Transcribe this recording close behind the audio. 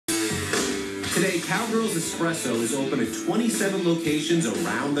Today, Cowgirls Espresso is open at 27 locations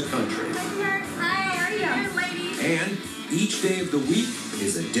around the country. Hi, how are you? Hi, ladies. And each day of the week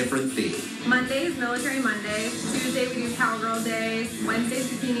is a different theme. Monday is Military Monday. Tuesday we do Cowgirl Day. Wednesday is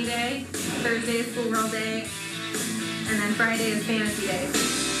Bikini Day. Thursday is Schoolgirl Day. And then Friday is Fantasy Day.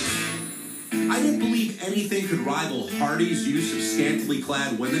 I didn't believe anything could rival Hardee's use of scantily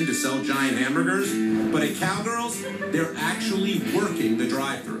clad women to sell giant hamburgers, but at Cowgirls, they're actually working the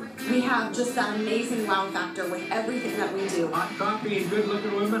drive-thru. We have just that amazing wow factor with everything that we do. Hot coffee and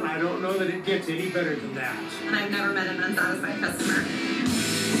good-looking women, I don't know that it gets any better than that. And I've never met an unsatisfied customer.